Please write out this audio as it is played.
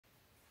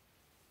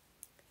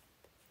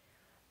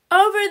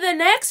Over the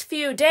next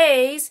few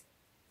days,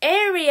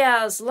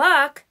 Ariel's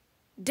luck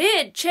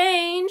did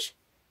change.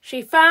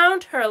 She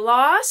found her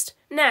lost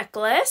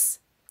necklace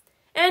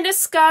and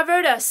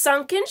discovered a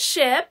sunken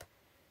ship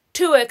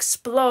to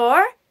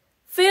explore,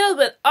 filled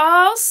with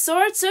all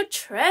sorts of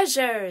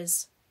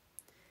treasures.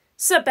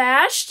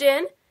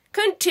 Sebastian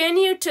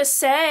continued to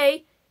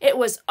say it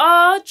was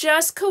all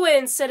just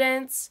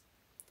coincidence.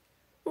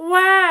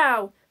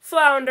 "Wow,"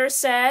 Flounder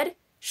said,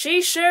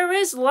 "she sure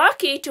is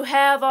lucky to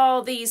have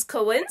all these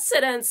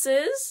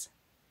coincidences."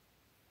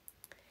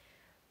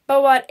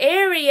 But what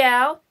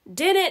Ariel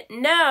didn't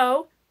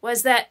know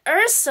was that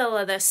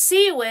Ursula the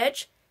Sea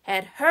Witch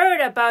had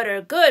heard about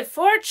her good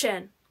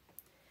fortune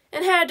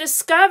and had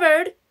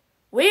discovered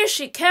where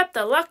she kept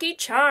the lucky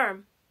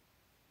charm.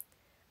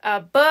 "A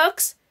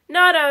book's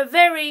not a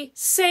very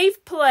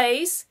safe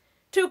place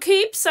to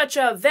keep such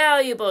a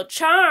valuable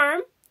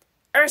charm,"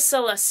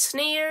 Ursula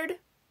sneered.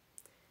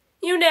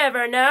 "You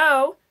never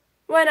know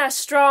when a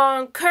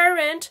strong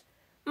current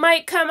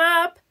might come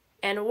up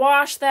and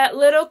wash that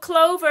little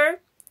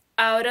clover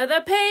out of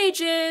the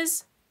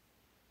pages."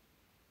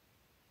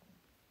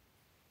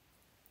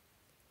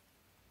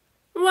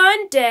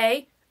 One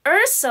day,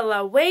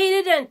 Ursula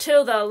waited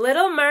until the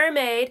little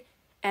mermaid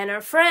and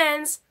her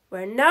friends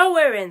were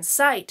nowhere in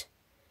sight,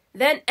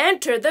 then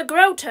entered the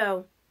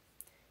grotto.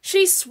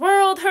 She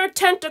swirled her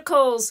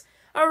tentacles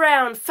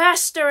around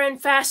faster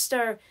and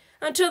faster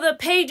until the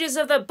pages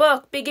of the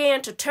book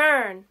began to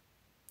turn.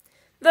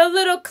 The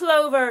little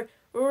clover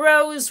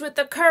rose with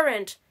the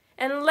current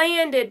and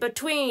landed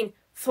between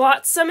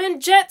Flotsam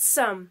and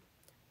Jetsam,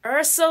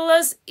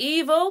 Ursula's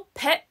evil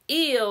pet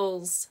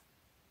eels.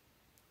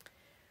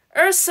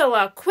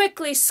 Ursula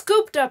quickly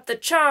scooped up the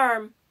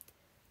charm.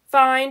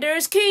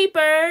 "Finders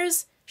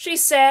keepers," she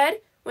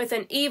said with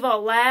an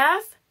evil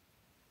laugh.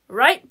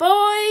 "Right,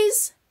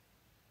 boys?"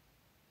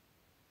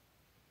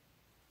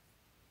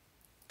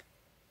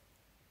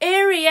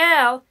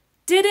 Ariel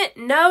didn't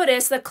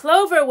notice the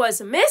clover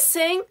was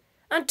missing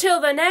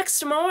until the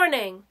next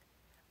morning.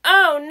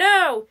 "Oh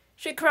no,"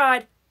 she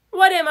cried.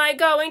 "What am I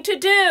going to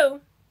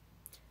do?"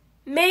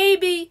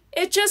 "Maybe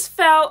it just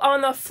fell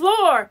on the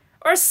floor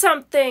or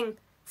something,"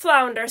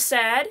 Flounder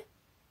said.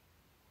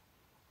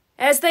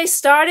 As they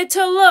started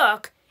to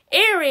look,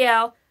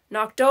 Ariel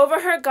knocked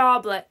over her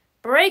goblet,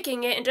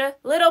 breaking it into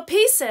little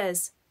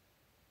pieces.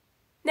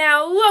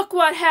 "Now look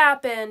what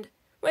happened.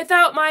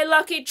 Without my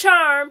lucky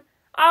charm,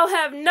 I'll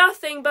have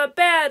nothing but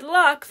bad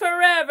luck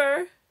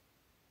forever."